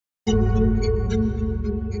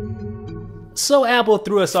So Apple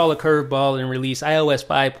threw us all a curveball and released iOS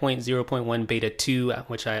 5.0.1 Beta 2,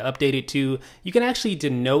 which I updated to. You can actually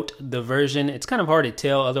denote the version. It's kind of hard to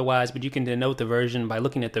tell otherwise, but you can denote the version by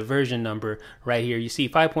looking at the version number right here. You see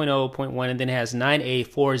 5.0.1 and then it has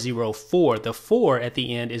 9A404. The 4 at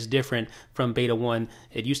the end is different from Beta 1.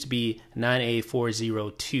 It used to be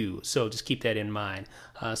 9A402, so just keep that in mind.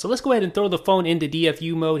 So let's go ahead and throw the phone into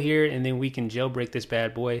DFU mode here, and then we can jailbreak this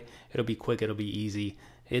bad boy. It'll be quick, it'll be easy.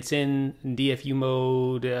 It's in DFU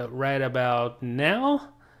mode right about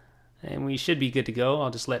now, and we should be good to go. I'll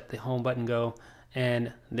just let the home button go,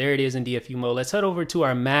 and there it is in DFU mode. Let's head over to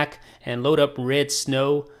our Mac and load up Red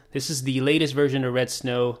Snow. This is the latest version of Red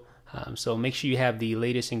Snow, so make sure you have the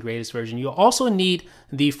latest and greatest version. You'll also need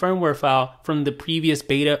the firmware file from the previous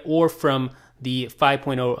beta or from the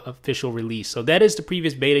 5.0 official release. So that is the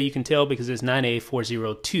previous beta, you can tell because it's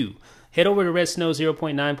 9A402. Head over to Red Snow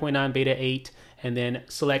 0.9.9 Beta 8 and then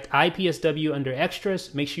select IPSW under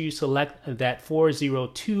Extras. Make sure you select that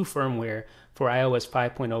 402 firmware for iOS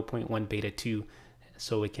 5.0.1 Beta 2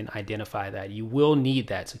 so it can identify that. You will need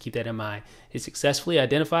that, so keep that in mind. It's successfully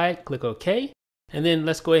identified, click OK. And then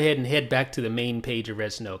let's go ahead and head back to the main page of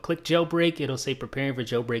Red Snow. Click Jailbreak. It'll say preparing for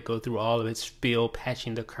jailbreak, go through all of its spiel,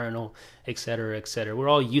 patching the kernel, etc., etc. We're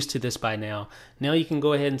all used to this by now. Now you can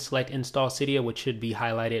go ahead and select Install Cydia, which should be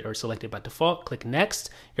highlighted or selected by default. Click Next.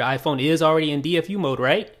 Your iPhone is already in DFU mode,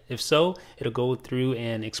 right? If so, it'll go through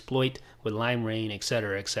and exploit with Lime Rain,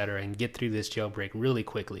 etc., etc., and get through this jailbreak really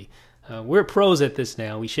quickly. We're pros at this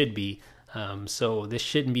now. We should be. So this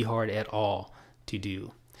shouldn't be hard at all to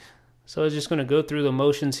do. So it's just going to go through the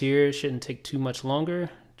motions here. It shouldn't take too much longer.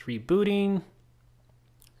 It's rebooting.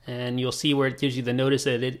 And you'll see where it gives you the notice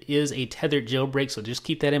that it is a tethered jailbreak. So just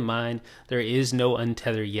keep that in mind. There is no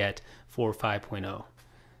untether yet for 5.0. All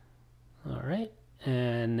right.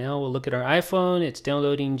 And now we'll look at our iPhone. It's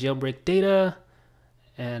downloading jailbreak data.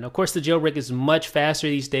 And of course, the jailbreak is much faster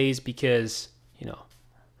these days because, you know,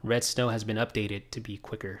 Red Snow has been updated to be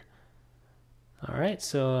quicker. All right.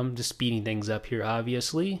 So I'm just speeding things up here,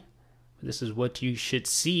 obviously. This is what you should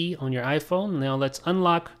see on your iPhone. Now let's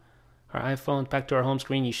unlock our iPhone back to our home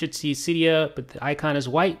screen. You should see Cydia, but the icon is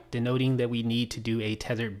white, denoting that we need to do a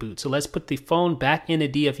tethered boot. So let's put the phone back into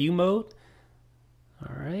DFU mode.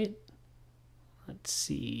 All right. Let's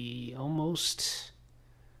see, almost.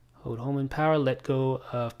 Hold home and power, let go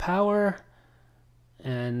of power.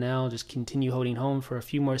 And now just continue holding home for a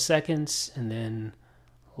few more seconds and then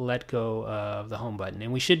let go of the home button.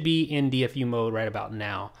 And we should be in DFU mode right about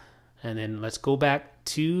now. And then let's go back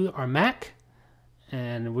to our Mac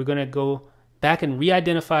and we're going to go back and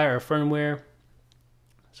re-identify our firmware.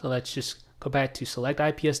 So let's just go back to select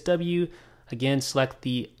IPSW. Again, select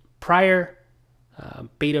the prior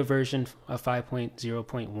beta version of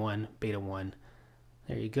 5.0.1 Beta 1.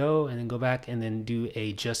 There you go. And then go back and then do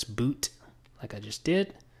a just boot like I just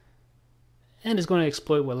did. And it's going to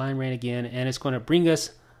exploit with Lime Rain again. And it's going to bring us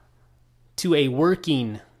to a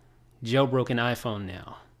working jailbroken iPhone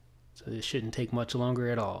now. So this shouldn't take much longer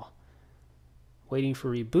at all. Waiting for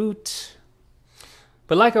reboot.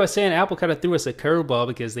 But like I was saying, Apple kind of threw us a curveball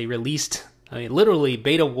because they released, literally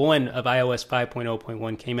Beta 1 of iOS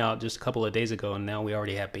 5.0.1 came out just a couple of days ago, and now we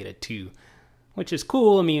already have Beta 2, which is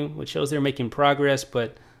cool. I mean, which shows they're making progress,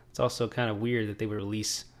 but it's also kind of weird that they would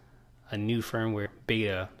release a new firmware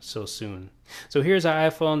beta so soon. So here's our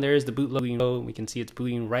iPhone. There's the boot loading. We can see it's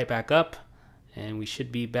booting right back up, and we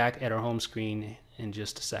should be back at our home screen in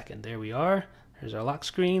just a second. There we are. There's our lock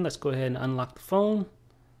screen. Let's go ahead and unlock the phone.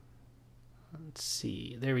 Let's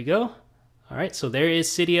see. There we go. All right, so there is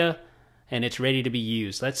Cydia, and it's ready to be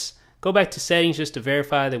used. Let's go back to settings just to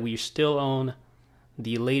verify that we still own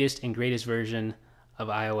the latest and greatest version of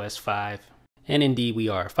iOS 5. And indeed we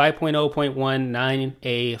are. 5.0.1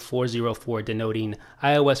 9A404 denoting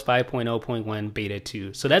iOS 5.0.1 Beta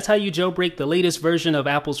 2. So that's how you jailbreak the latest version of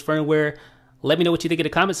Apple's firmware. Let me know what you think in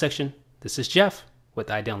the comment section. This is Jeff with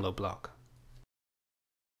iDownloadBlog.